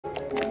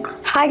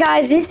Hi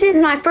guys, this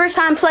is my first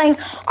time playing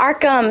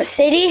Arkham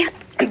City,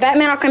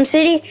 Batman Arkham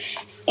City,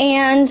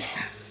 and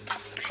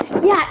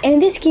yeah, and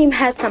this game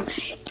has some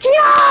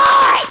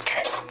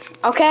yike!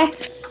 Okay,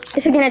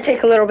 this is gonna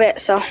take a little bit,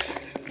 so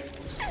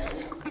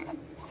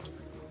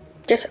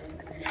just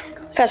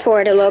fast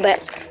forward a little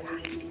bit.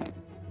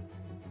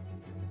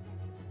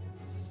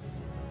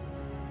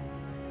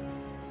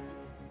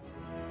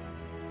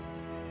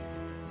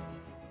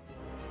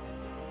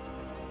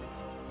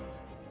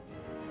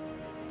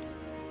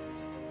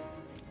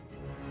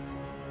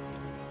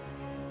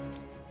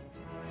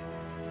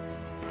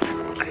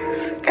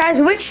 Guys,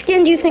 which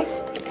skin do you think?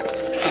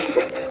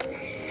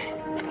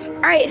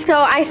 Alright,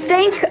 so I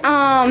think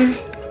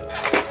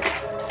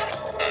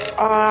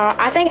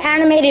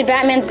animated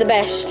Batman's the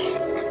best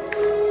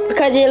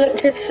because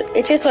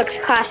it just looks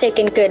classic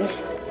and good.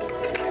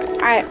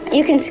 Alright,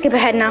 you can skip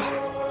ahead now.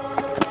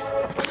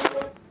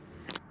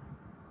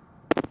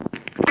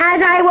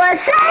 As I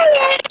was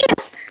saying.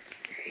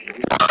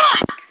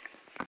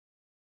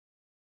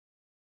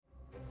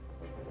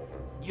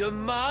 Your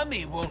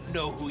mommy won't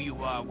know who you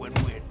are when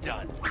we're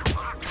done.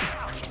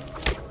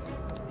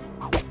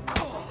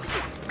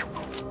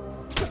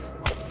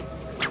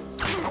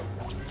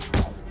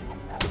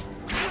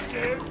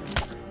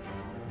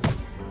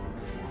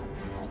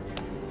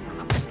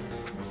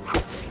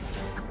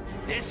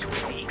 This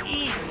will be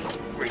easy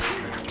for you.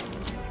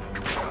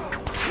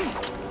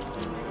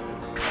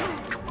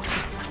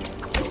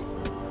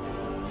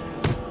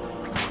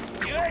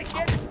 You ain't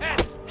getting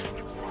pet.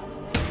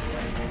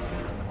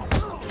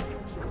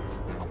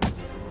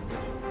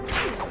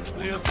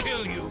 We'll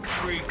kill you,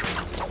 freak.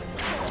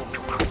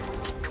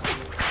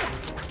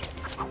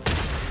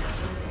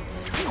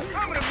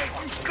 I'm gonna make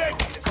you beg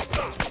me to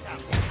stop.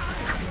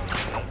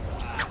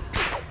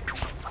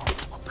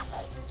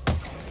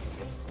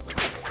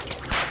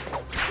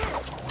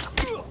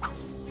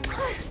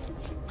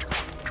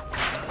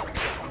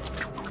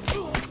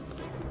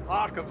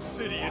 Arkham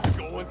City is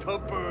going to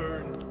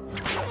burn.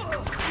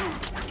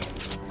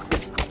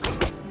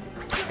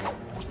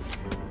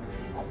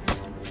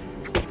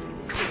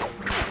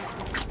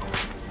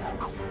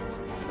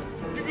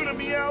 You gonna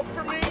be out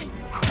for me?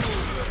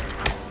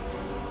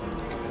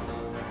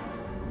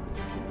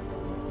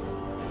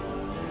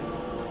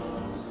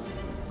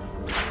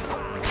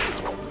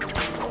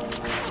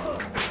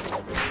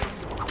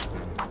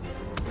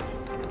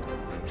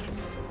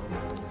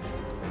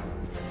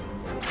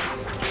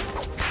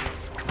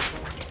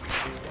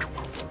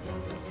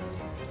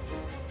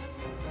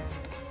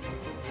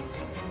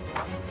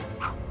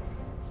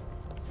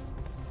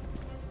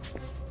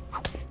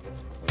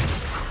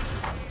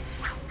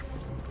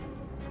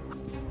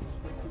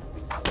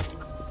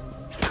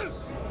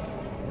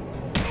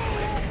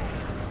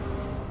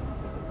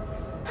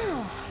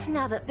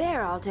 Now that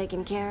they're all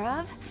taken care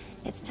of,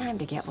 it's time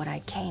to get what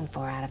I came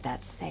for out of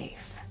that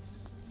safe.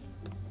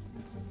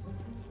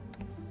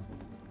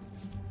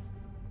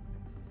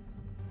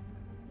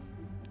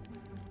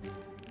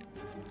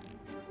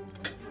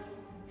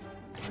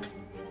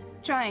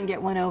 Try and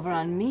get one over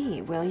on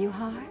me, will you,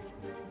 Harv?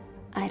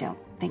 I don't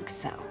think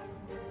so.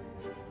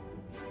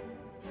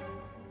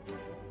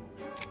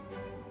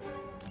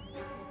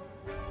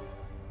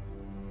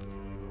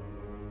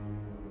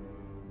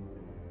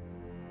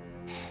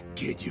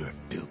 Get your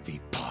filthy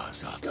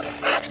paws off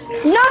that.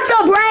 Knock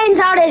the brains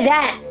out of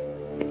that!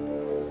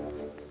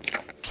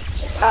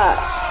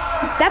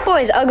 That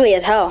boy is ugly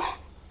as hell.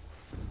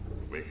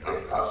 Wake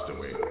up,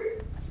 castaway.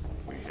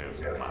 We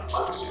have much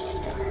to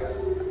discuss.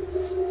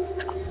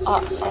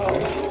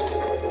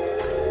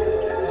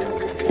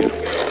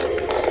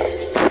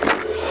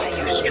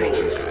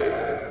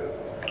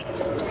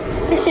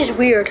 This is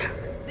weird.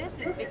 This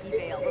is Vicky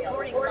Vale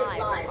reporting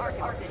live from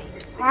Arkham City.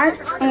 Alright,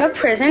 I'm in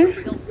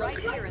prison.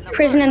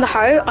 Prison in the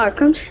heart of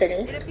Arkham City.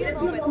 In a few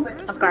moments,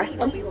 Bruce Okay. Wayne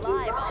will be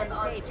live on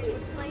stage to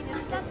explain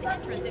his sudden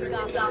interest in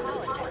Gotham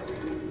politics.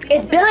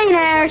 It's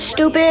billionaire,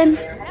 stupid. He's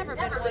never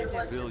been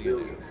one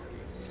to...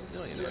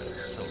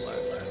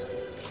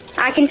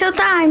 I can tell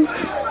time.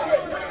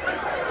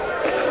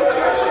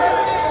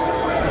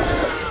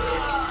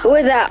 Who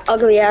is that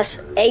ugly ass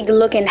egg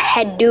looking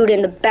head dude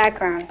in the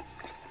background?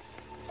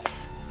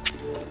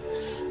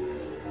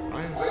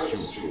 I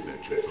assume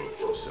that you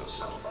thought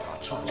yourself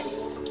untouchable.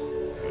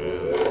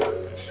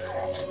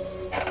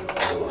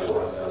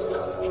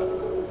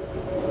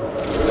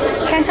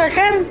 Can't touch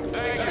him.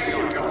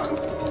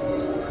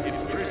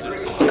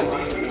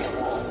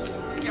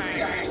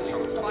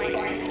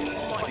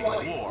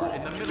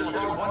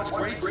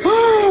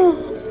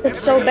 It's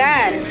so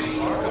bad.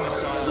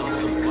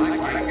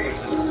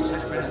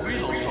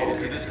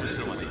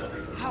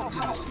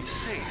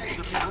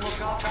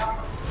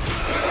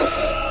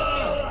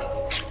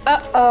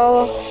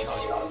 Uh-oh.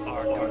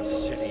 Arkham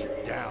City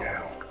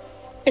down.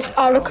 It's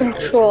out of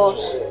control.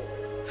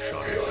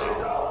 Shut it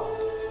down.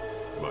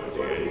 By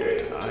the end of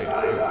tonight,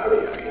 I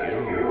will be a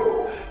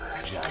hero.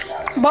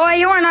 Just Boy,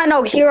 you are not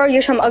no hero.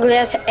 You're some ugly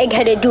ass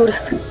egg-headed dude. I'm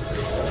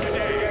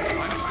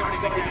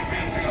starting a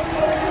campaign to go to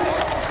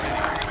Arkham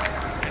City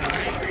and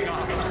make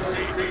Gotham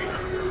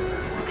safe.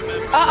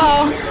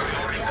 Uh-oh.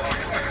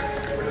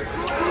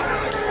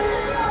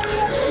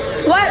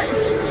 What?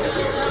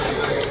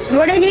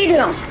 What did he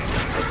do?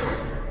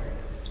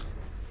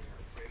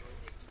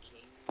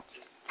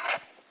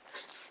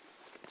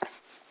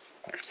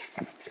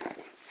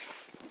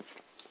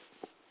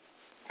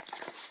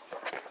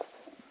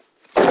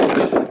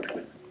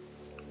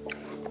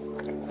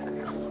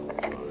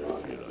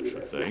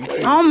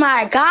 Oh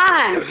my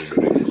God!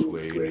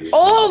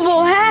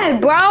 Oval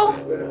head, bro!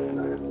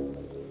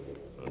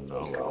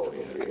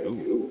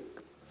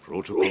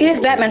 Here's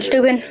Batman,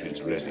 stupid.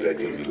 It's ready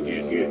to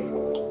begin.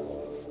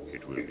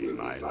 It will be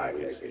my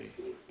legacy,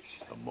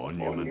 a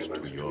monument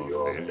to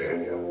your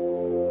failure.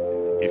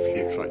 If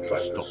you try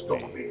to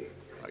stop me,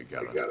 I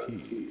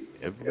guarantee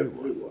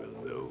everyone will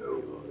know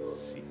your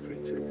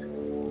secret.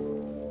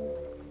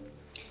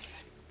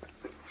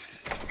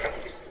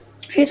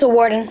 He's a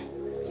warden.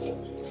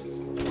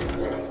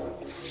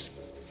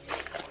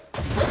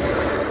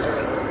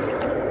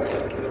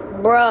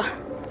 Bruh.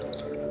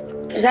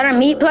 Is that a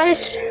meat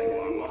place?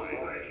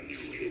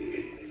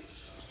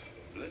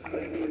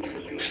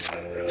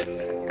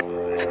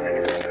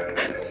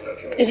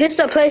 Is this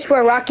the place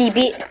where Rocky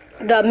beat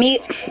the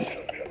meat?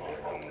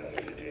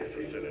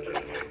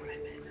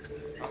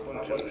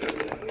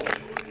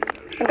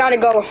 I gotta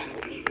go.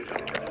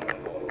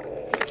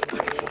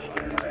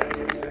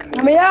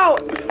 Let me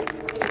out!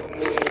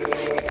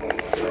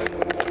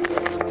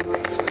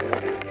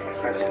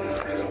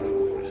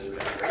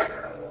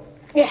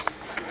 Yes.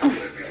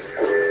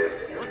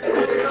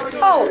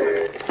 Oh!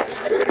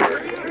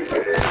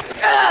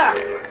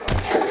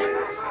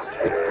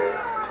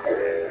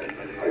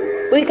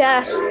 Weak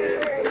ass.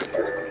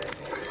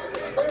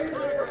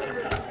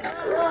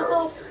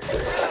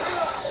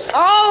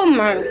 Oh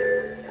my.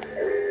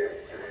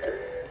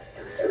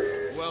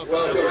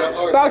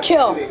 Bro,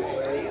 chill.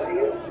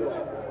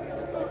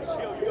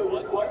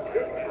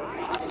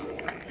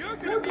 You're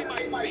gonna be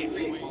my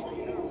bitch.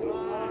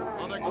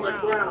 On the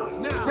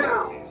ground.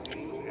 Now.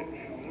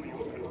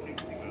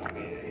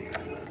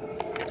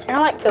 I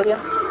like kill you.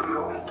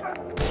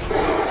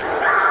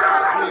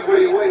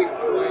 Wait.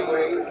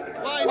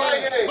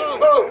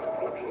 Move.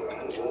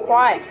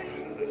 Why?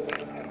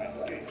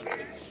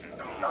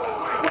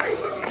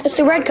 It's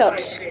the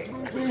redcoats. You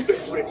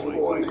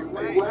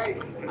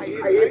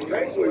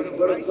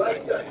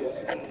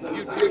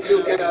two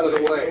get out of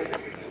the way.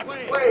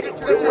 Wait,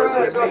 get your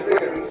ass up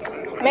here.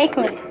 Make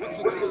me.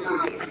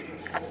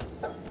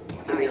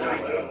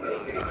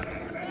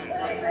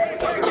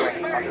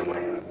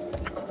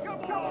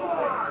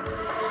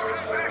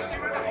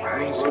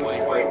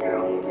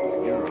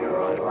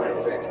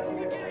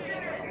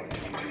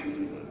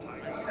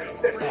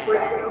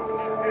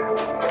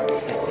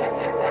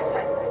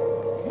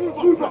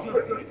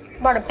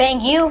 About to bang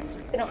you.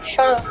 You don't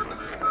shut up.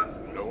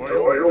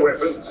 Lower your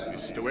weapons.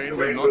 Mr. Wayne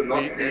will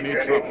not be any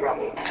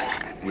trouble.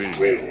 Will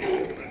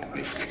you,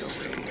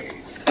 Mr.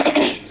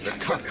 Wayne? The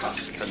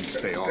cuffs can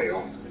stay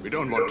on. We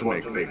don't want to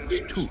make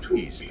things too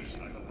easy,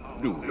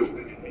 do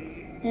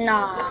we?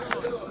 Nah.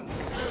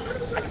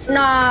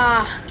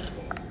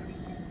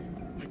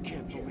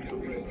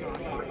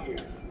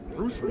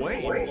 Bruce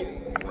Wayne?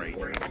 Great.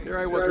 Here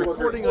I was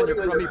reporting on your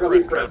crummy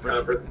press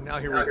conference, and now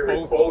here we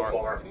both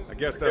are. I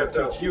guess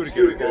that'll teach you to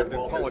get involved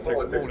in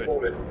politics,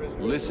 won't it?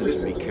 Listen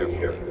to me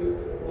carefully.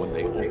 When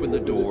they open the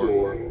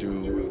door,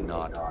 do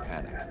not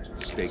panic.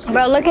 Stay calm.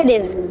 Bro, look at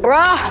this.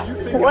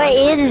 Bruh. What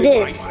is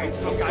this?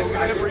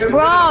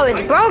 Bro,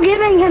 is bro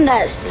giving him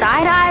that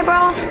side eye,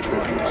 bro?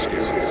 Trying to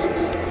scare us.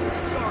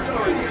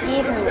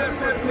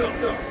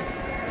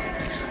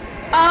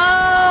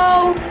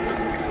 Oh!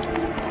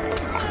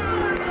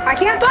 I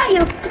can't fight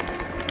you.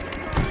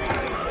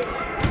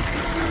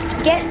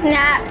 Get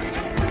snapped.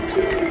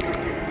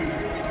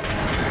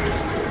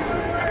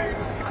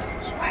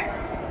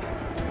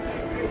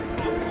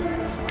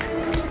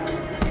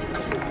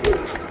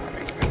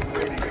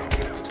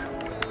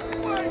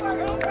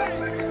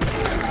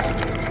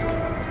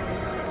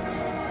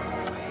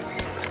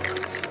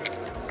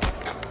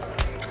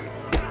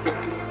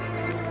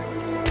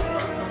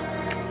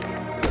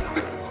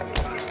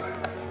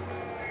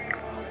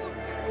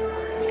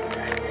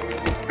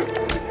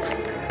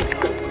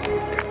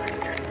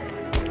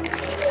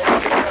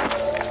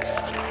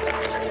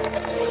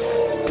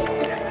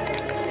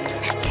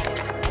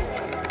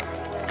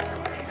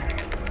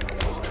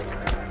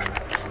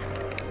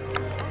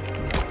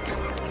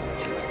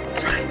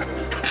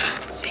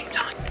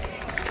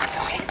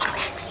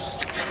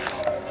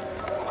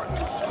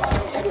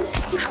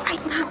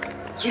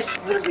 Yes,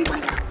 literally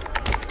right now.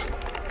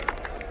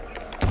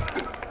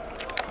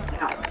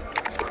 Now.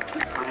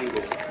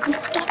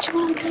 That's what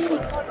I'm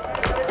doing.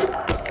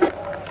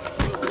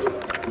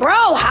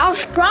 Bro, how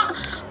strong?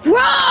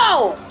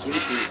 Bro! Give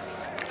it to me.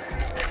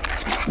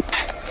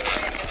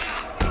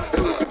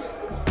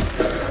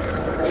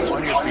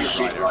 On your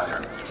feet, Ryder.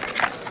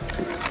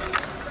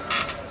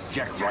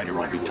 Jack Ryder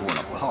will be torn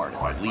apart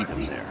if I leave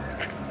him there.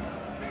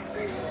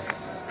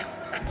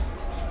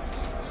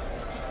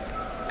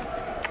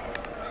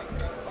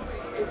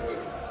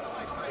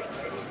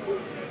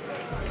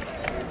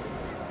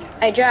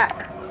 Hey,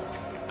 Jack.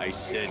 I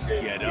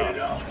said get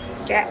up.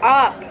 Get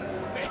up.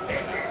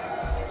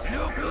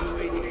 Look who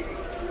it is.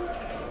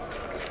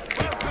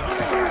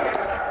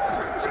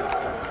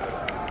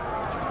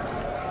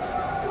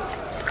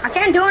 I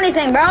can't do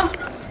anything, bro.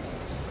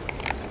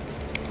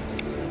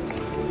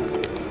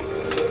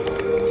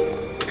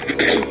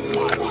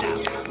 What's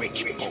up,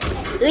 rich boy?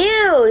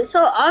 Ew, it's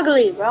so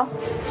ugly, bro.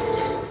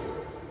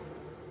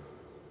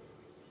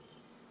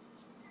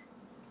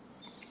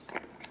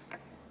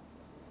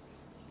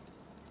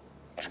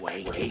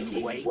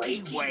 Wakey,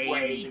 wakey,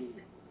 Wayne.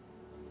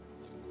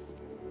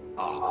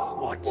 Oh,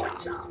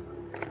 what's up?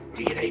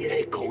 Do you need me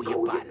to call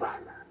you butler?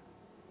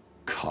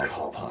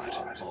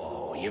 Cobblepot.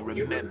 Oh, you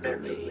remember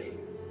me.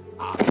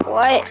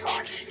 What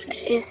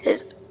is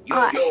this?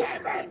 Your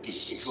family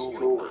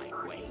destroyed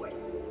my Wayne.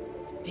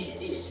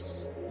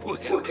 This. Well,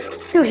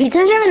 Dude, he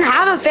doesn't even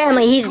have a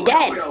family. He's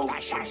dead.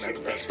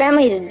 His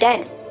family is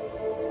dead.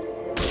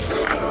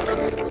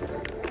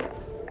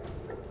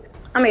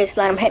 I'm gonna just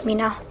let him hit me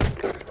now.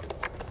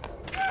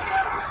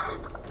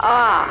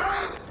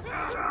 Ah.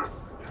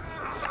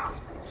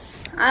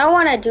 I don't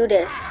want to do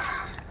this.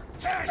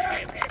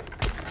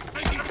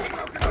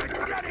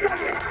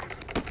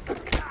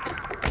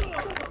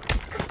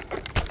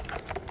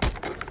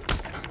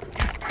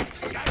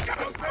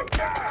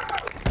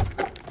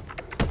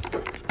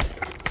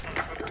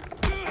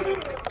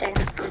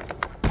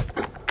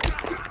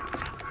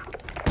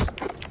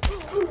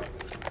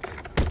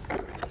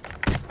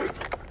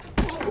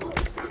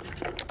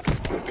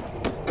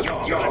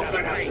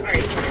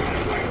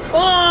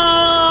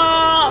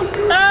 Oh!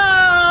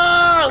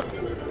 Oh!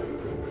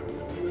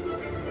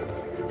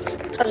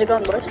 How's it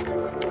going, boys?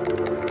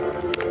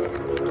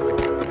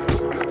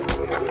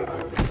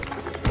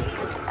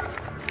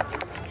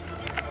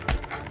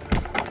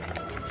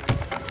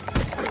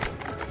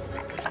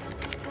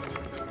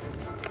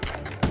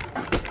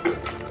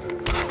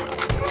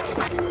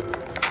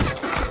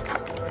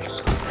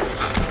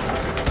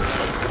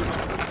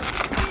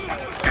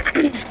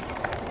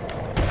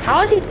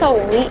 How is he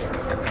so weak?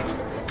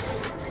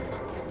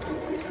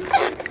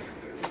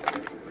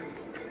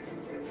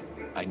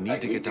 I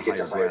need to get to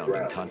higher ground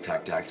and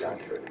contact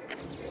Alfred.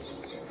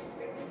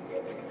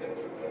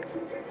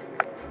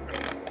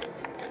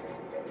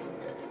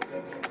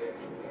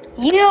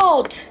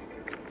 Yield!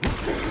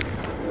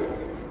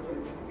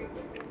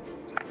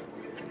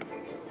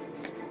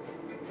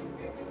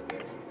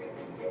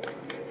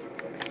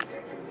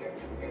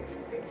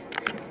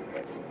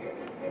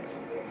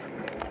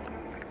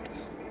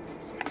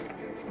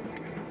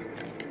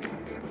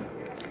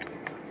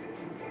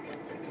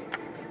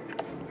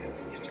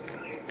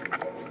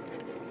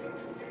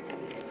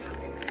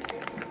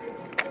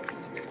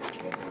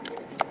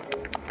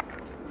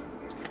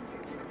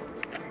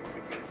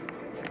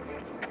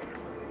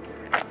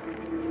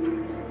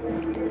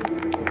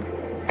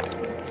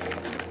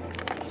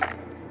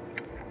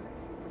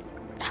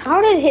 How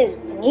did his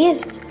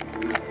knees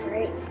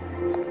break?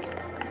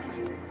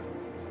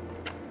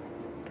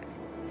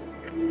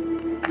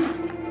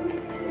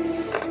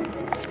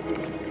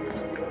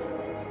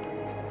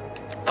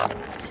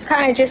 It's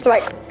kind of just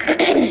like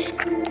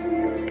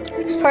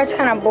this part's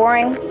kind of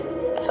boring.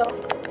 So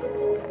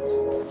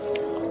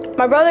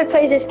my brother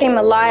plays this game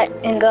a lot,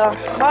 and the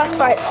boss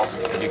fights are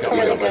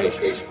really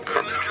good.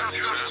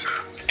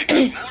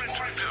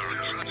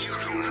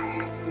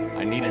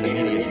 I need an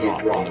immediate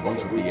drop on the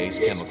roof of the Ace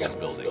Chemicals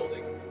building.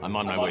 I'm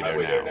on my way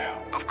there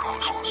now. Of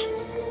course.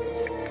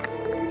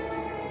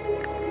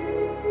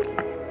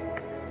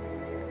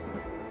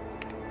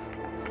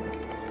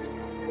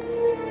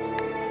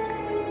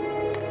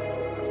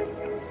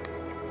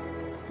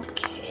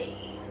 Okay.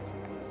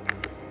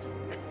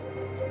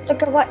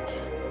 Look at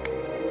what?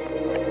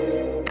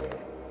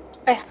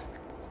 Oh, yeah.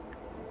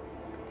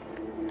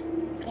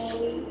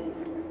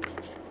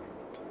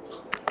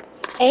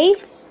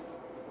 Ace?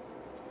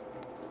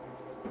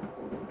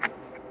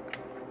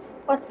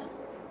 What the?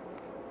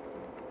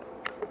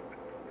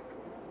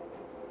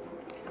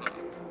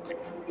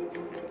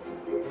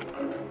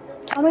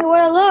 Tell me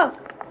where to look.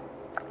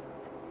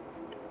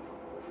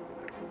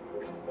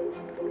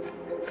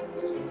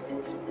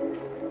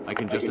 I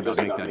can just about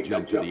make that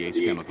jump to the Ace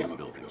Chemicals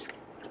building.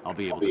 I'll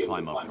be able to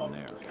climb up from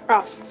there.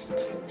 Oh.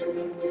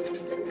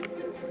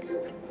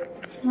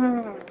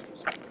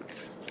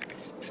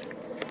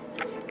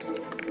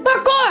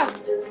 Parkour!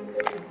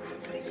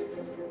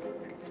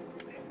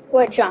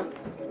 What jump?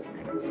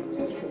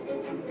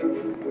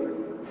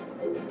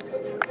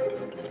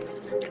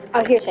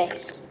 Oh, here's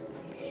Ace.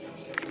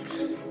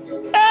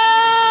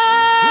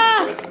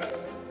 Ah!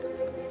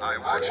 I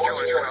watched your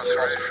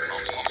transformation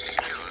of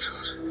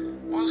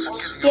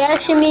the Yeah,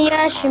 shimmy,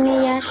 yeah, shimmy,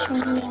 yeah,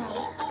 shimmy, yeah.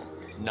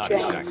 Not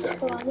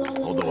exactly.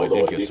 Although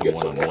I did get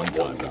some one-on-one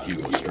time with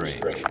Hugo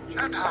Strange.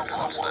 And how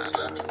was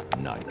that?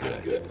 Not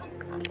good.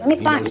 Let me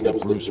He find knows that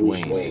Bruce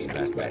Wayne is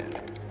Batman.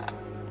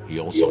 He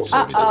also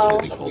said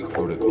that something called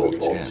Protocol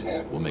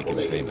 10 will make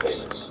him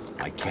famous.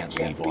 I can't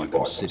leave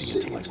Arkham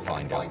City until I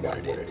find out what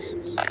it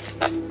is. I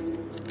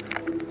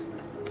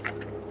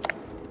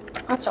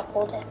have to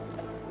hold it.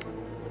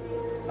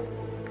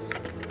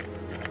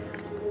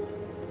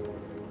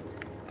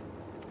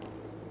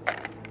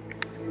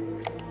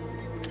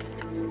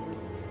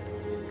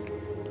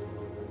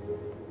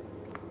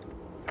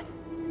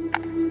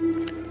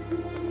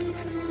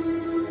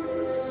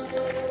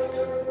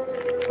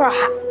 Bro.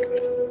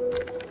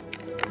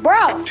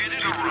 Bro. Bro,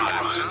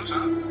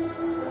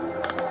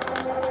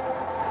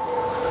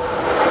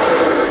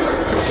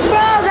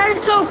 that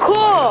is so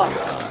cool.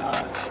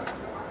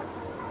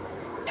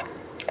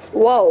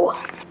 Whoa.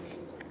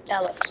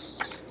 That looks...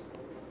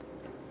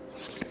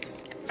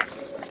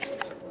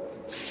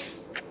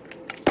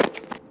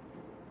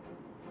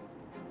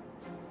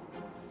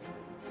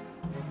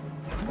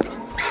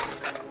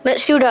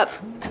 Let's shoot up.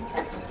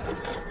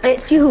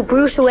 Let's see who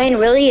Bruce Wayne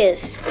really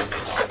is.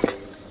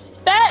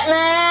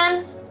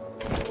 Batman!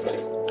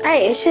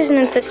 Hey, this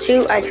isn't the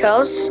suit I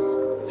chose.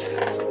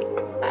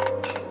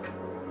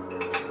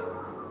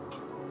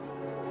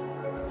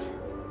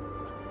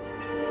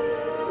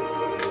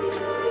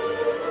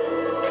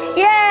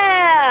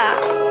 Yeah!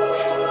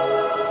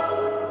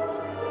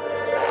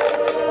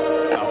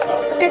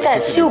 Look at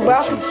that suit, bro.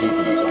 I'm going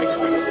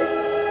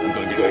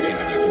to go into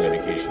the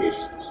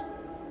communications.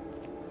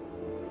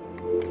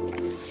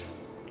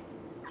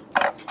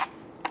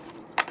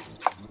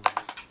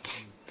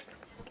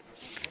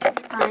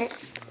 Alright.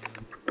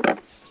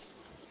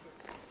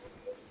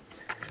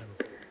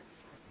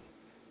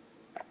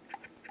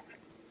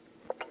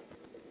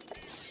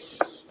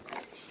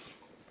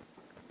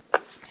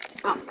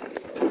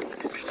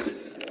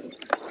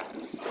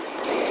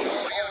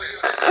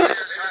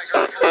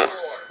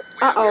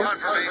 Uh-oh.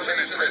 Confirmation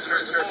is Mr.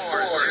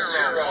 4011.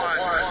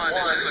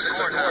 This is the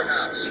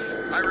courthouse.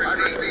 I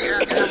repeat, the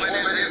Catwoman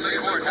is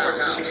in the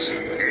courthouse.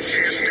 Is she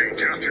a state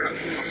doctor?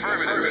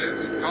 Affirmative.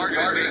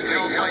 Target is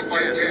being held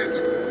by Tent.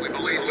 We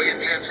believe he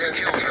intends to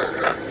kill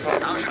her.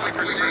 How should we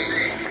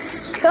proceed?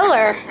 Kill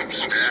her.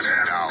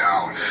 Stand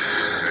down.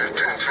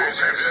 Full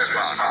service is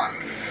fun.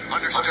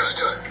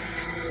 Understood.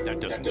 That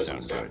doesn't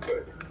sound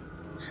good.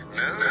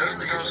 No,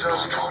 it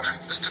sounds not.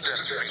 Mr.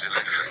 Dent's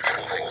regulation for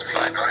full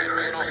flight rider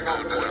may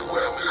not bode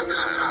well with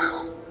this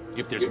file.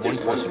 If there's one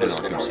person in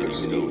Arkham City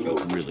who knows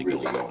what's really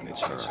going on,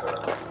 it's her.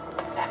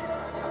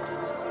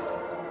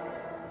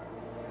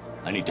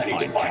 I need to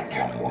find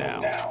Catwoman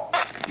now.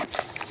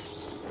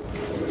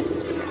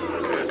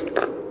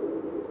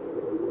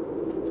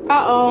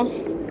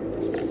 Uh-oh.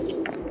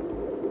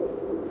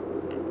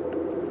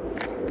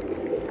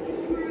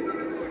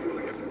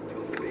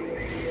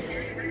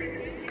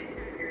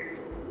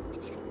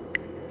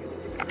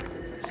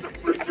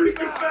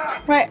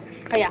 Right.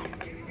 Oh, yeah.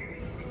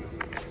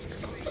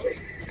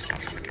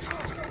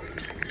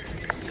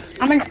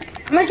 I'm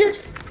gonna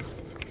just...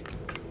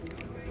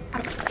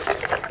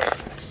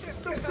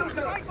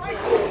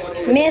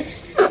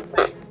 Missed.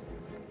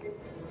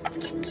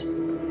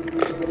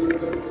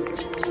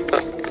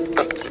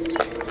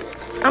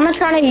 I'm gonna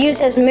try to use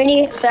as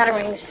many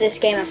batarangs this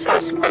game as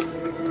possible.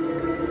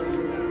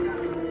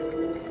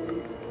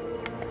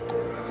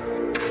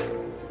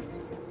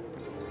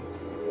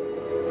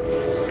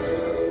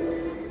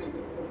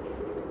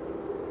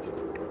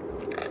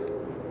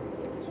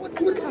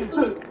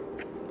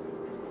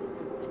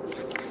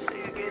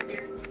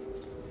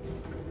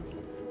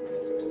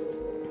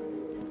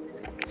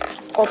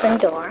 Open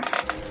door.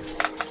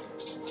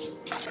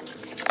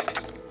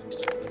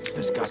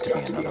 There's got to be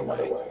another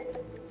way.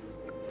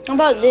 How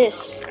about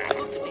this?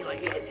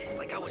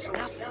 Like I was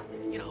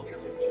nothing, you know.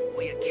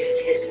 We a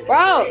kid.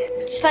 Bro,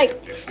 it's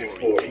like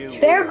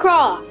bear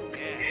crawl.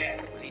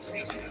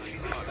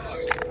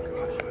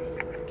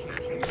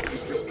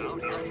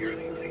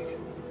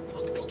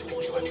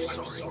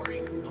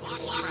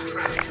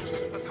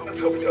 Let's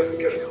hope it doesn't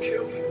get us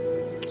killed.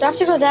 Do I have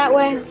to go that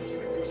way?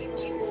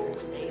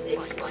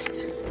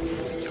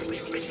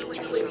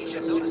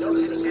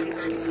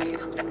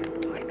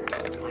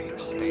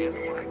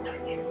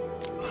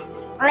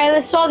 Alright,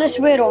 let's solve this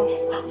riddle.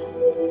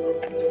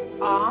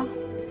 Aw.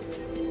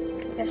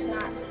 Guess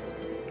not.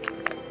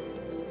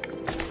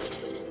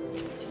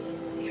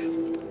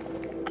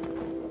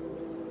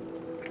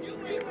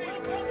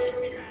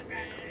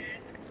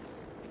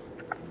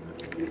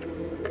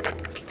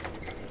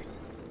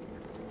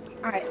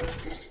 Alright.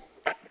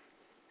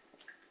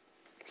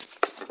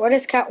 What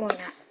is Catwoman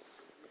at?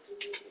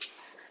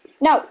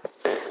 No!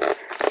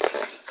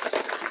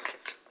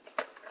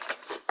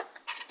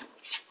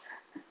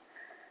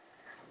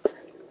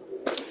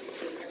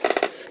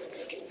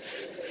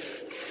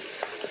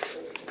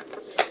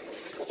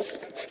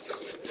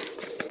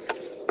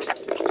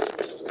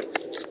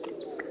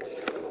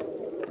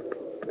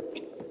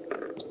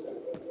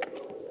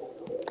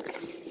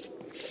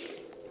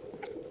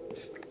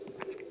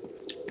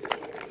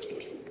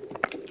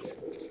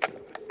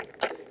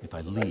 If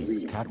I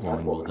leave,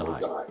 Catwoman will die.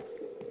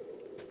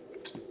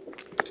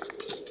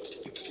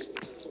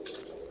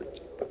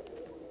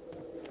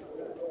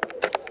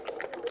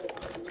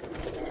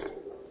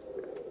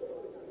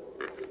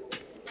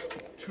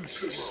 Too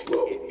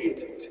slow,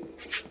 idiot.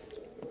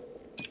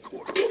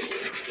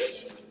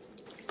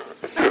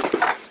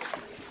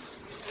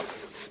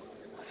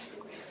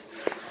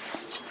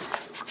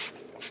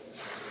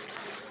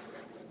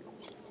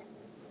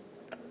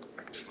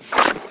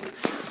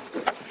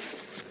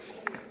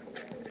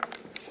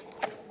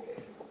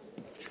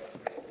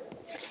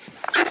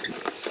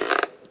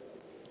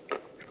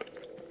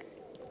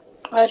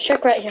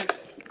 Check right here.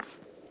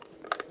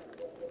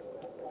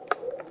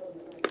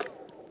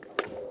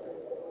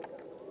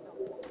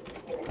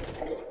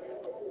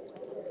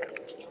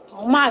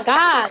 Oh my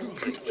God.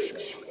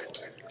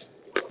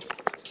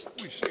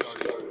 We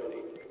started already.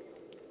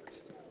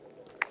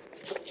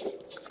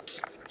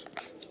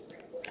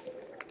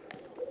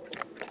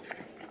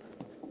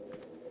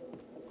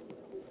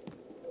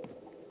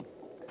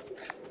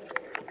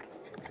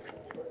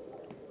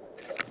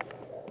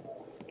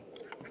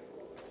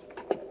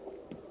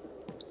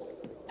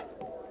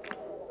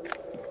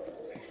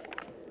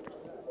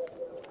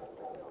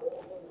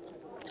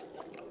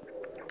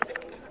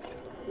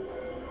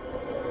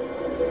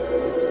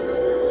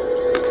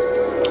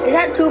 Is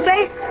that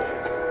Two-Face?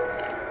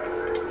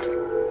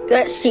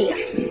 Let's see.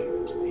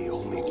 The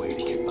only way to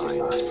get by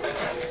in this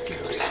place is to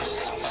get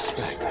ourselves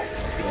respect.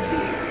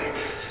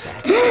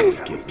 That's how we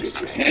get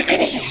respect.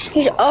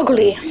 He's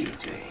ugly. We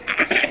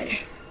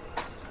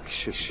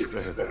should be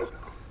fair though.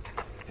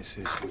 This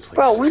is a place.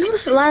 Bro, when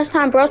was the last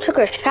time bro took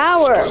a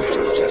shower?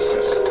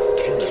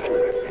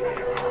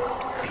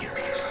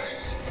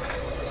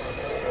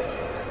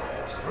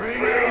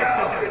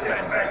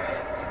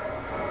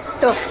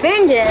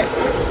 Defendant?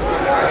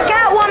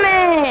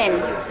 Catwoman! You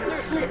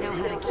certainly know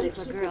how to keep a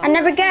girl. I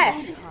never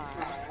guessed.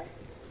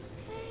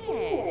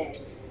 Hey,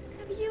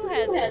 have you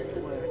had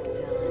some work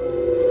done?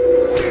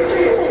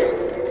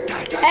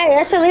 Hey,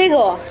 that's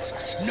illegal.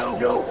 No.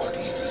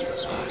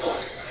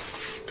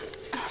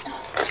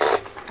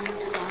 I'm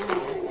sorry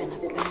I've been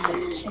a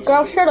bad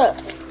Girl, shut up.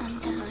 I'm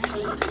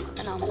tired,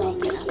 and I'll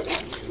make it up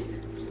to you.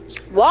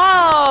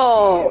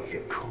 Whoa! The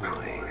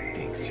coin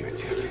thinks you're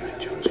telling the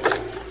truth.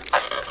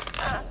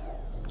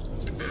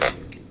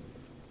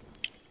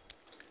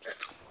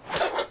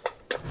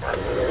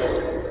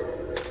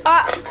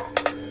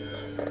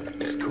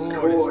 This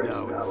court is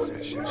now in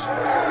session.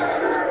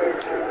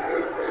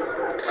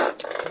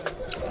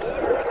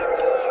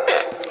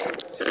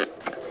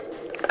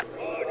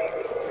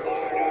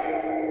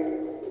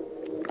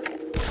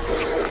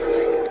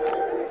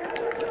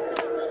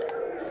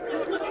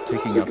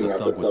 Taking out the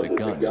thug with the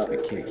gun is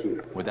the key.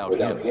 Without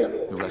him,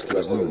 the rest of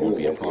the room won't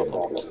be a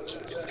problem.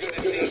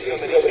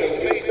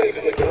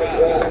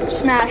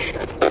 Smash.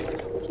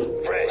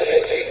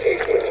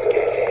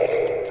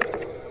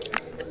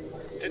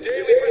 Today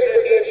we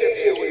present each of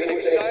you with an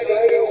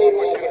exciting new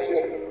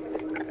opportunity.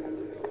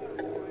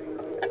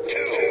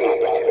 Two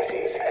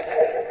opportunities.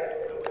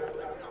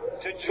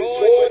 To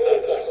join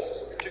with us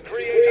to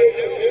create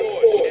a new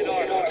force in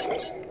Arkham.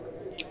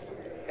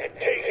 And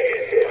take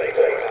his place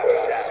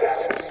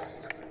ourselves.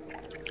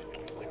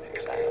 When the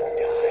clown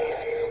dies,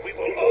 we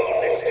will own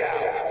this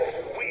town.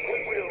 We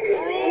will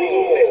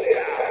rule this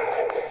town.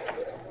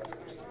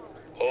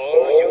 Or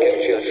you can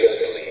just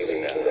leave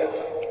now.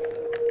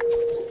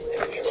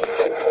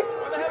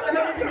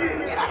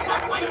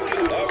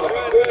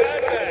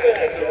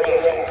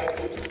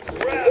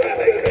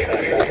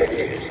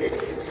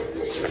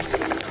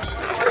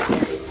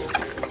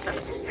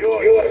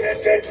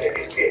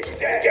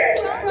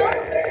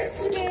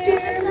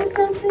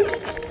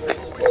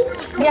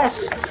 Yes.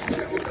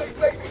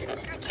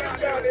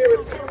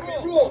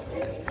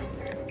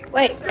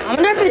 Wait, I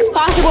wonder if it's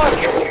possible.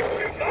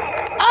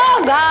 Oh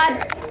God!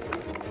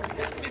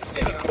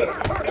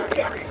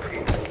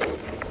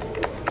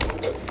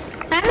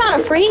 I'm not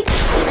a freak.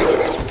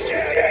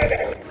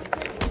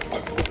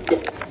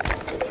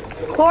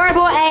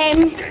 Horrible aim.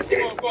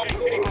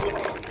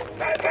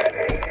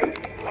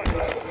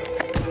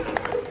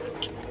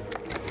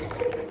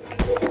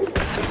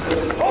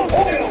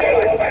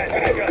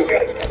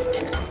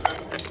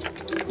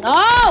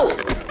 No!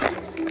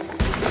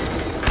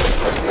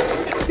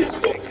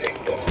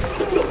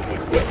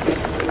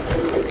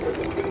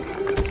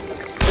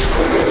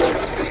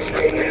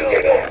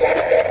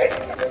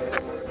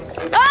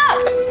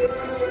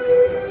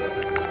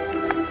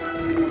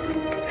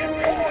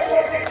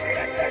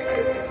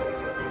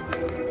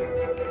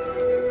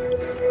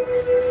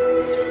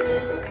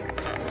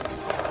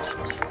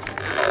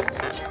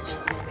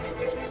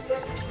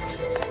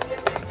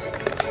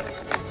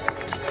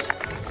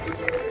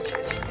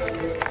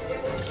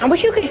 I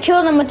wish you could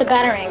kill them with the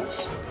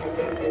batarangs.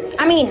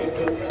 I mean,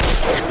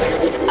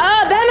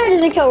 Batman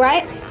doesn't kill,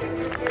 right?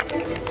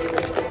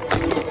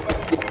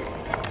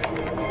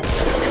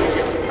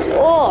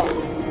 Oh.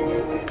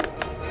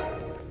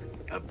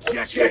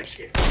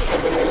 Objection.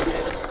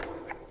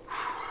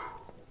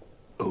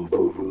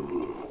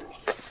 Overruled.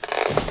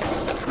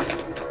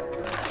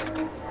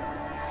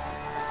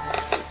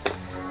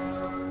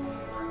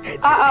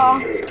 Heads or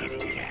tails, kitty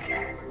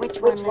cat. Which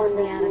one lets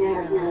me out of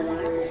here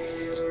alive?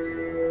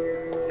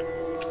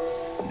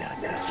 Not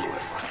this one.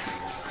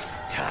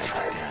 Time to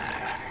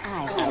die. I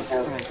vote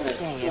for a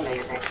stay of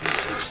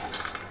execution.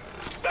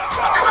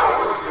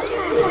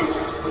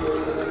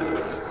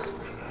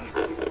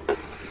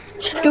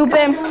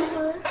 Stupid.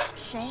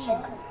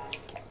 Shame.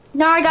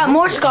 Now I got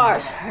more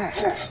scars.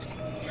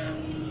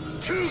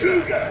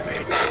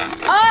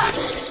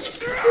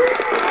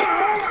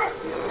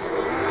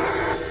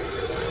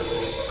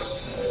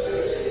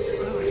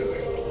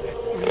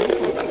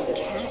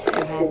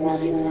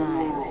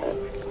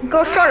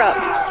 Yo, shut up.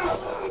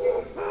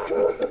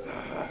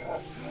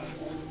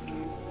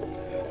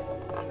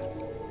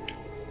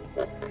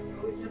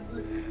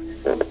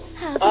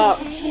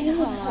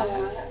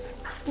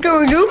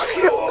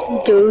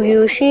 Do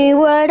you see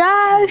what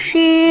I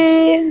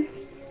see?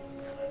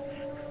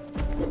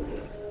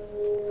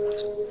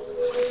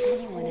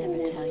 Anyone ever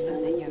tell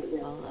you that you're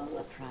full of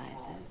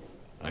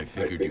surprises? I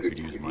figured you could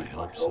use my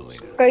help,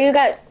 Selena. Bro, you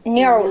got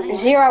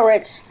zero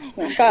writs.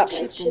 Shut up.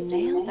 Shipped a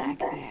mail back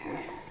there.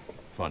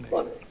 Funny.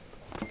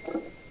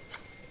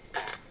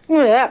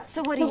 Look at that.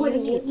 So what do you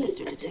need,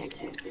 Mr.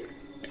 Detective?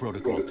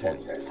 Protocol 10.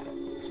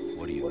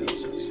 What do you know,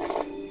 Selena?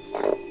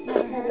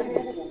 Never heard of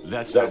it.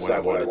 That's not what I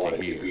wanted to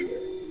hear.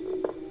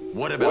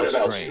 What about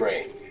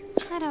Strange?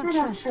 I don't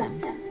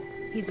trust him.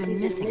 He's been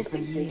missing for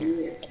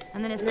years,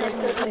 and then is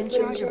suddenly put in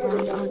charge of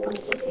running Arkham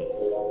City.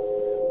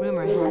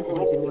 Rumor has it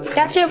he's been working.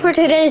 That's it for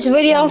today's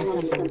video.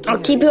 I'll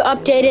keep you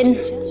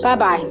updated. Bye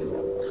bye.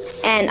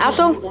 And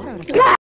also,